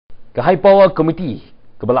ke Hapoh committee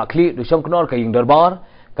ke balak klik du syong knor ke iing dorbar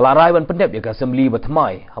kelarai ban pyndep ya ke assembly ba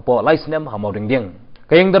thymmai Hapoh snem Hamoh ding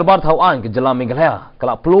ke iing dorbar thauan ke jelam Meghalaya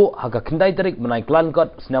kelak peluk ha ke kendai terik menai klan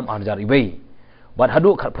kot snem arjar ibai bat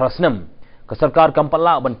haduk khat prasnem ke sarkar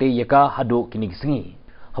kampala bante ya ke haduk kini sengi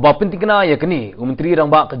haba penting kena ya kini menteri rang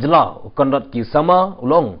ba ke jela konrat ki sama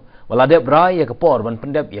ulong waladep rai ya ke por ban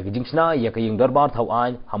pyndep ya ke jingsna ya ke iing dorbar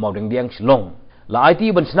thauan Hamoh ding Shillong la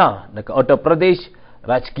IT bansna na ke Uttar Pradesh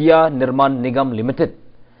Rajkiya Nirman Nigam Limited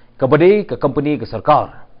kepada ke company ke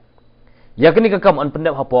sarkar yakni ke kam an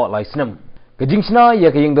pyndep Hapoh snem ke jingsna ya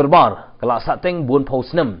ke iing dorbar kelak sateng bun phau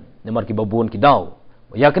snem nemar ki babun ki daw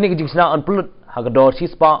yakni ke jingsna an pulut ha ke dor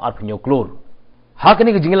sispa ar phnyo klur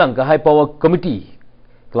hakni ke jinglang ke Hapoh committee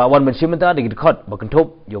kelawan mensimenta di dekat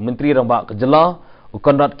bakentop yo menteri ramba ke jela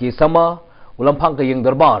ukonrat ki sama ulampang ke iing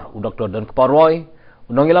dorbar Dr. Dan Keparoi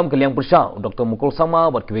undang ilam ke liang persya Dr. Mukul sama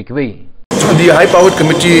buat kiwe-kiwe. The high-powered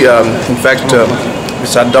committee, in fact, we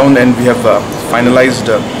sat down and we have finalized,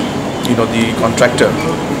 the contractor,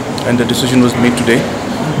 and the decision was made today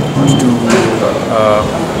to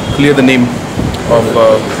clear the name of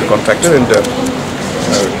the contractor and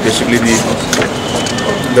basically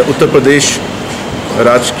the Uttar Pradesh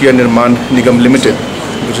Rajkiya Nirman Nigam Limited,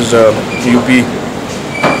 which is a UP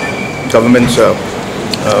government's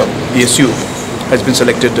PSU, has been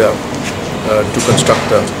selected to construct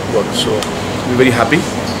the work. So we're very happy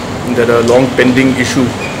that a long pending issue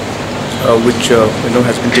which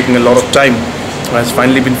has been taking a lot of time has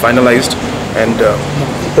finally been finalized, and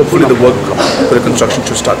hopefully the work for the construction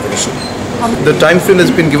should start very soon. The time frame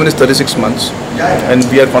has been given is 36 months, and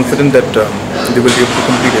we are confident that they will be able to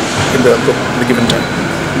complete it in the given time.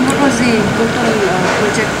 What was the total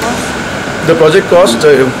project cost? The project cost,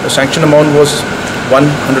 sanction amount was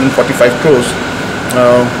 145 crores.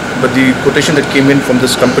 But the quotation that came in from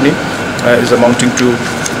this company is amounting to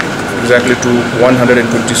exactly to 127.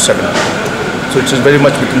 So it is very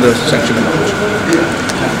much within the sanction amount.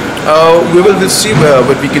 We will see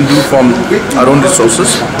what we can do from our own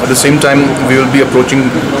resources. At the same time, we will be approaching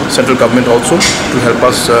central government also to help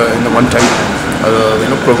us in a one-time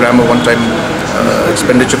program or one-time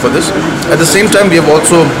expenditure for this. At the same time, we have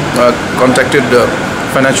also contacted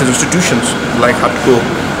financial institutions like Hapoh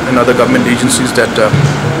and other government agencies that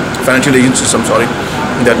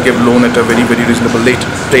that give loan at a very, very reasonable rate.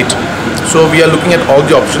 So we are looking at all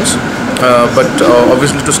the options, but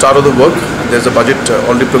obviously to start all the work, there's a budget,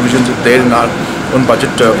 all the provisions there in our own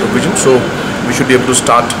budget provision, so we should be able to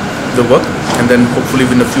start the work, and then hopefully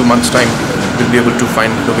within a few months time we'll be able to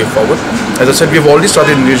find the way forward. As I said, we have already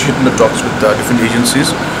started initiating the talks with different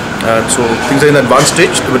agencies, so things are in the advanced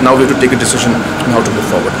stage, but now we have to take a decision on how to move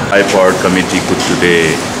forward. High-powered committee could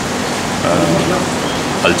today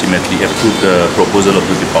ultimately approve the proposal of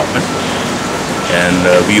the department, and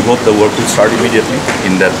we hope the work will start immediately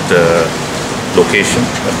in that location,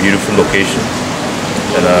 a beautiful location,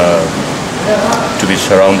 and to be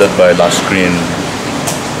surrounded by lush green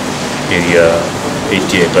area,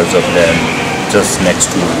 80 acres of land just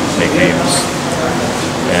next to Negrims.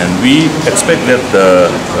 And we expect that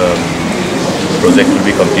the project will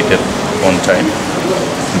be completed on time.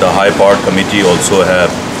 The high-powered committee also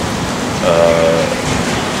have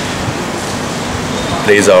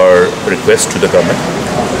placed our request to the government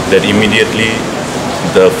that immediately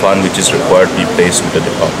the fund which is required be placed with the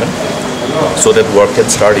department so that work can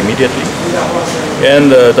start immediately. And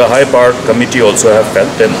the high-powered committee also have felt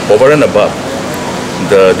that over and above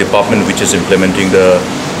the department which is implementing the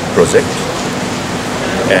project,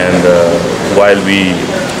 and while we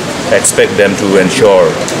expect them to ensure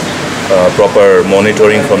proper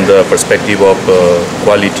monitoring from the perspective of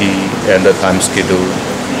quality and the time schedule,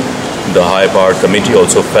 the high-powered committee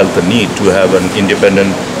also felt the need to have an independent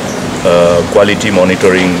quality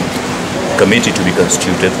monitoring committee to be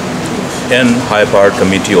constituted, and high-powered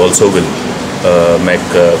committee also will make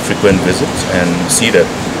frequent visits and see that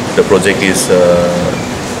the project is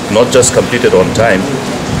not just completed on time,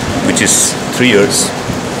 which is 3 years,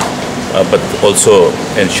 but also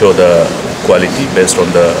ensure the quality based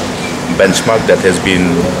on the benchmark that has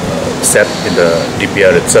been set in the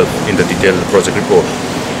DPR itself, in the detailed project report.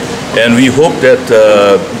 And we hope that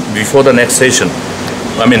before the next session,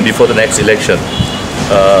 before the next election,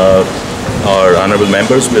 our honorable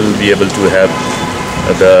members will be able to have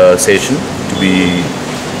the session to be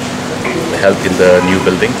held in the new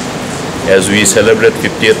building. As we celebrate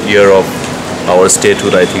 50th year of our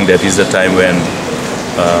statehood, I think that is the time when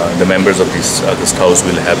the members of this August House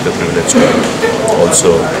will have the privilege to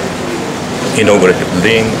also inaugurate the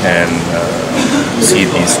building and see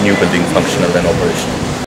this new building functional and operational.